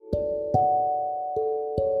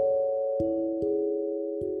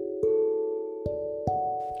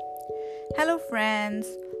Hello, friends.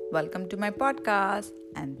 Welcome to my podcast.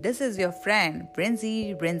 And this is your friend,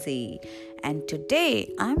 Brinzy. And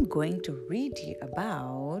today I'm going to read you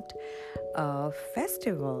about a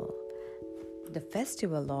festival. The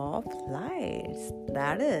festival of lights.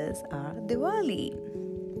 That is our Diwali.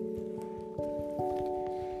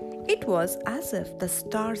 It was as if the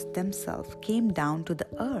stars themselves came down to the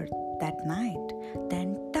earth that night. The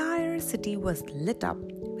entire city was lit up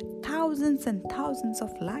with thousands and thousands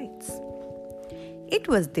of lights. It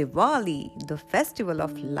was Diwali, the festival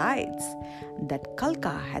of lights, that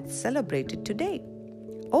Kalka had celebrated today.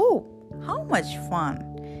 Oh, how much fun!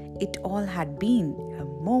 It all had been a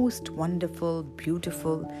most wonderful,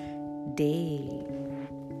 beautiful day.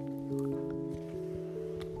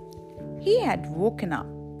 He had woken up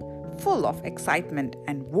full of excitement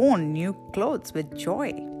and worn new clothes with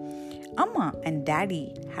joy. Amma and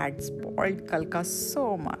Daddy had spoiled Kalka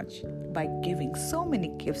so much by giving so many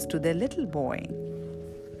gifts to their little boy.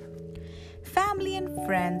 Family and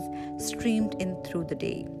friends streamed in through the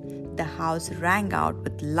day. The house rang out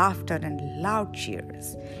with laughter and loud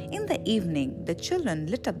cheers. In the evening, the children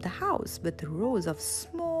lit up the house with rows of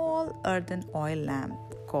small earthen oil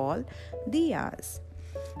lamps called diyas.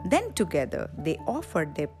 Then together they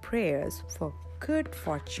offered their prayers for good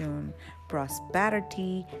fortune,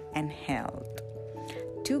 prosperity, and health.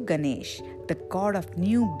 To Ganesh, the god of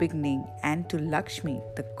new beginning, and to Lakshmi,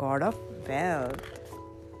 the god of wealth.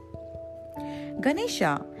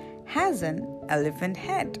 Ganesha has an elephant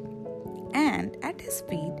head, and at his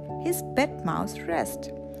feet his pet mouse rests.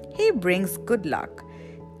 He brings good luck,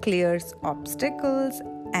 clears obstacles,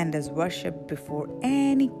 and is worshipped before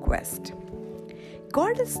any quest.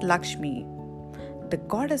 Goddess Lakshmi, the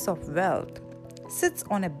goddess of wealth, sits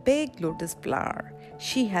on a big lotus flower.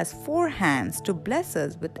 She has 4 hands to bless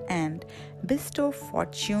us with and bestow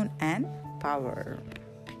fortune and power.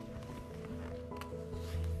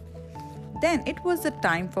 Then it was the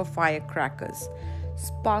time for firecrackers,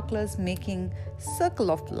 sparklers making circle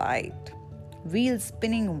of light, wheels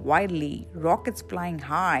spinning wildly, rockets flying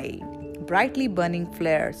high, brightly burning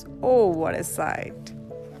flares. Oh, what a sight!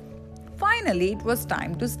 Finally, it was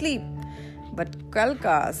time to sleep, but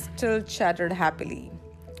Kalka still chattered happily.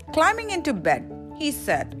 Climbing into bed, he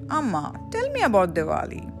said, "Amma, tell me about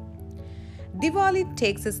Diwali." "Diwali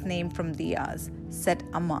takes its name from diyas," said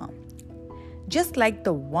Amma. "Just like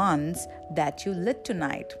the ones that you lit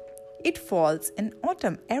tonight. It falls in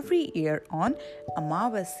autumn every year on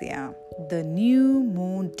Amavasya, the new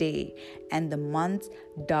moon day, and the month's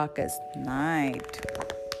darkest night."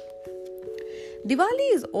 Diwali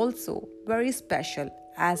is also very special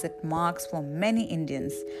as it marks for many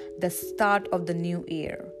Indians the start of the new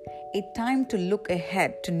year, a time to look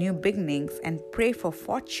ahead to new beginnings and pray for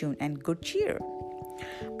fortune and good cheer.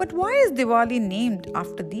 "But why is Diwali named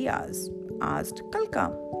after diyas?" asked Kalka,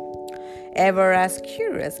 ever as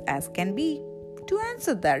curious as can be. "To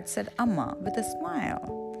answer that," said Amma with a smile,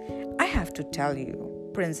 "I have to tell you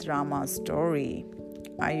Prince Rama's story.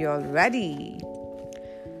 Are you all ready?"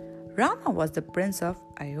 Rama was the prince of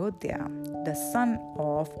Ayodhya, the son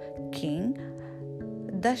of King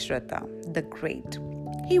Dashratha the Great.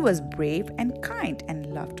 He was brave and kind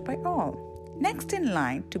and loved by all. Next in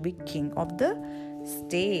line to be king of the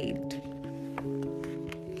state.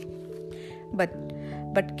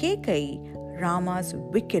 But Kekai, Rama's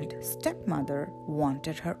wicked stepmother,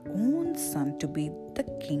 wanted her own son to be the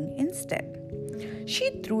king instead. She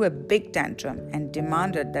threw a big tantrum and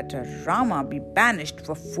demanded that Rama be banished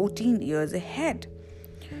for 14 years ahead.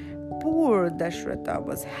 Poor Dashratha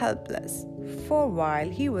was helpless, for while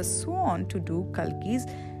he was sworn to do Kalki's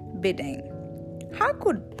bidding, how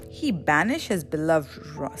could he banish his beloved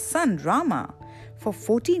son Rama for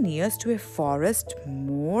 14 years to a forest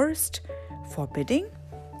most forbidding?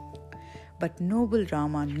 But noble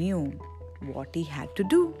Rama knew what he had to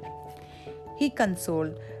do. He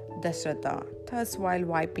consoled Dashratha thus while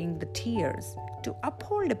wiping the tears. "To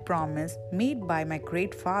uphold a promise made by my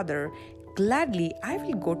great father, gladly I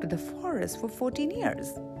will go to the forest for 14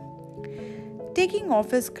 years. Taking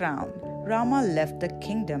off his crown, Rama left the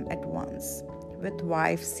kingdom at once, with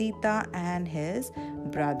wife Sita and his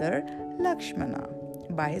brother Lakshmana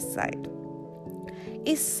by his side.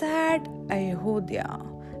 A sad Ayodhya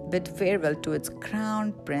bid farewell to its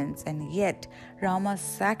crowned prince, and yet Rama's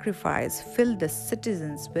sacrifice filled the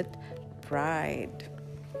citizens with pride.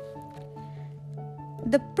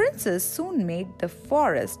 The princes soon made the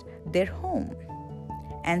forest their home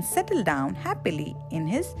and settled down happily in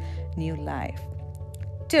his new life,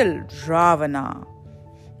 till Ravana,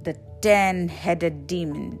 the 10-headed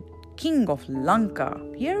demon, king of Lanka,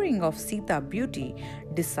 hearing of Sita's beauty,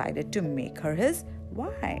 decided to make her his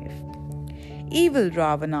wife. Evil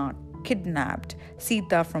Ravana kidnapped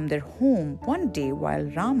Sita from their home one day while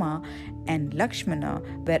Rama and Lakshmana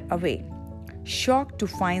were away. Shocked to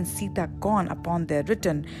find Sita gone upon their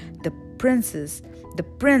return, the princes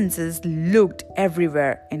looked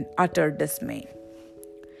everywhere in utter dismay.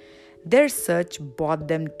 Their search brought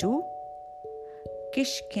them to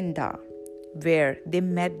Kishkinda, where they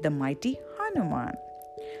met the mighty Hanuman.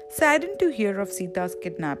 Saddened to hear of Sita's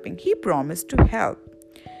kidnapping, he promised to help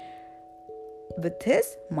with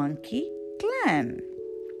his monkey clan.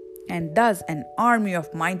 And thus an army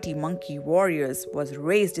of mighty monkey warriors was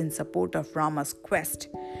raised in support of Rama's quest.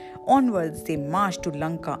 Onwards they marched to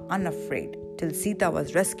Lanka unafraid. Till Sita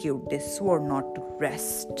was rescued, they swore not to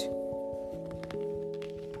rest.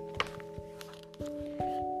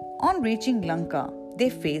 On reaching Lanka, they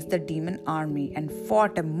faced the demon army and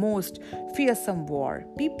fought a most fearsome war.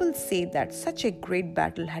 People say that such a great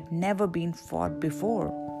battle had never been fought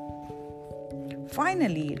before.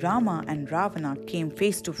 Finally, Rama and Ravana came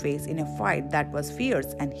face to face in a fight that was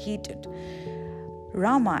fierce and heated.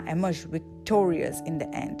 Rama emerged victorious in the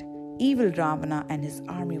end. Evil Ravana and his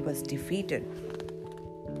army was defeated.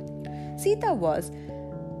 Sita was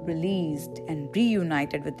released and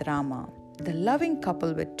reunited with Rama. The loving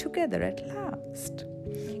couple were together at last.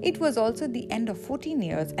 It was also the end of 14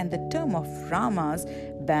 years and the term of Rama's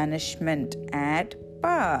banishment had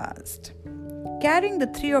passed. Carrying the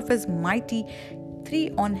three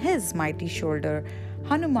on his mighty shoulder,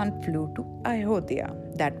 Hanuman flew to Ayodhya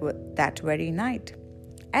that very night.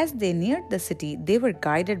 As they neared the city, they were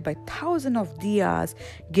guided by thousands of diyas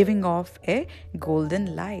giving off a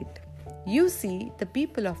golden light. You see, the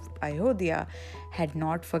people of Ayodhya had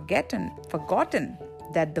not forgotten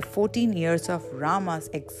that the 14 years of Rama's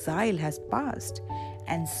exile has passed,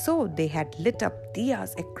 and so they had lit up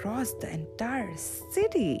diyas across the entire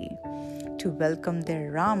city to welcome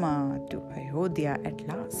their Rama to Ayodhya at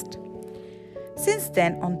last. Since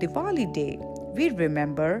then, on Diwali day, we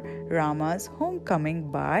remember Rama's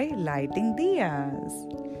homecoming by lighting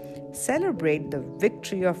diyas. Celebrate the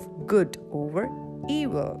victory of good over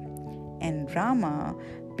evil and Rama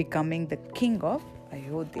becoming the king of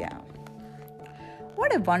Ayodhya.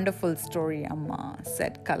 What a wonderful story, Amma,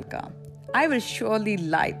 said Kalka. I will surely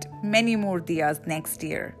light many more diyas next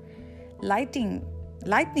year. Lighting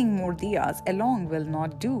more diyas alone will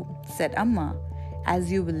not do, said Amma.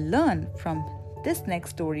 As you will learn from this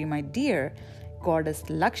next story, my dear, Goddess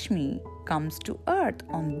Lakshmi comes to earth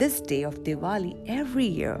on this day of Diwali every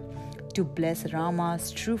year to bless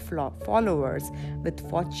Rama's true followers with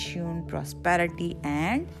fortune, prosperity,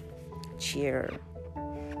 and cheer.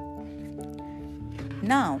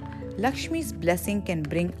 Now, Lakshmi's blessing can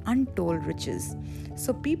bring untold riches.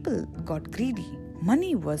 So people got greedy.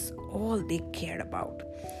 Money was all they cared about.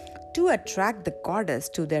 To attract the goddess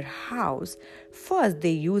to their house, first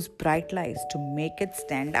they used bright lights to make it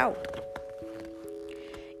stand out.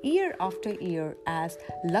 Year after year, as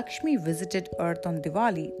Lakshmi visited earth on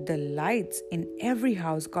Diwali, the lights in every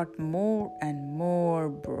house got more and more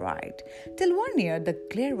bright. Till one year, the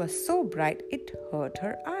glare was so bright it hurt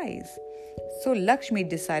her eyes. So Lakshmi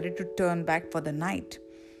decided to turn back for the night.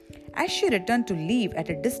 As she returned to leave, at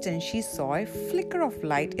a distance she saw a flicker of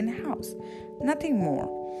light in a house. Nothing more.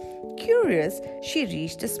 Curious, she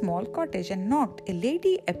reached a small cottage and knocked. A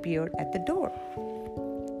lady appeared at the door.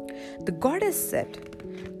 The goddess said,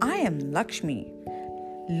 I am Lakshmi.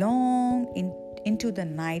 Long into the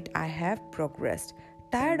night I have progressed.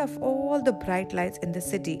 Tired of all the bright lights in the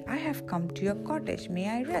city, I have come to your cottage. May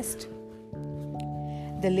I rest?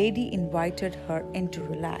 The lady invited her in to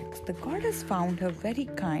relax. The goddess found her very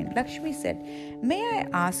kind. Lakshmi said, May I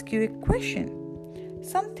ask you a question?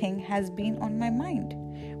 Something has been on my mind.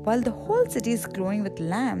 While the whole city is glowing with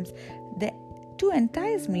lamps, to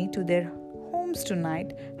entice me to their homes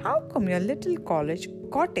tonight, how come your little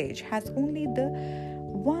cottage has only the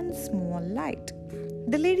one small light?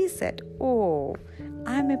 The lady said, Oh,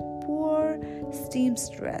 I'm a poor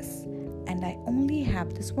seamstress and I only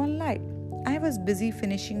have this one light. I was busy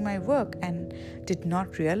finishing my work and did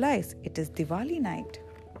not realize it is Diwali night.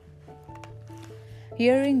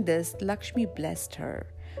 Hearing this, Lakshmi blessed her,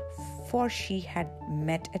 for she had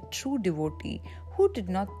met a true devotee who did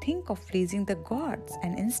not think of pleasing the gods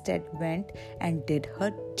and instead went and did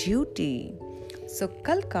her duty. So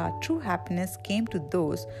Kalka, true happiness came to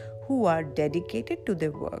those who are dedicated to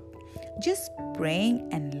their work. Just praying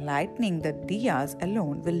and lighting the diyas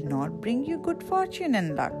alone will not bring you good fortune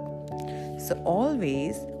and luck. So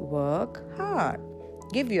always work hard.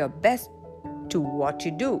 Give your best to what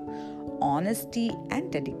you do. Honesty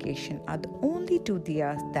and dedication are the only two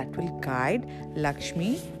diyas that will guide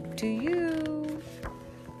Lakshmi to you.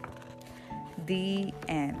 The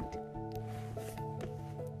end.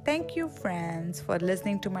 Thank you, friends, for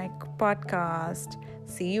listening to my podcast.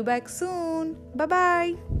 See you back soon. Bye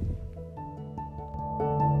bye.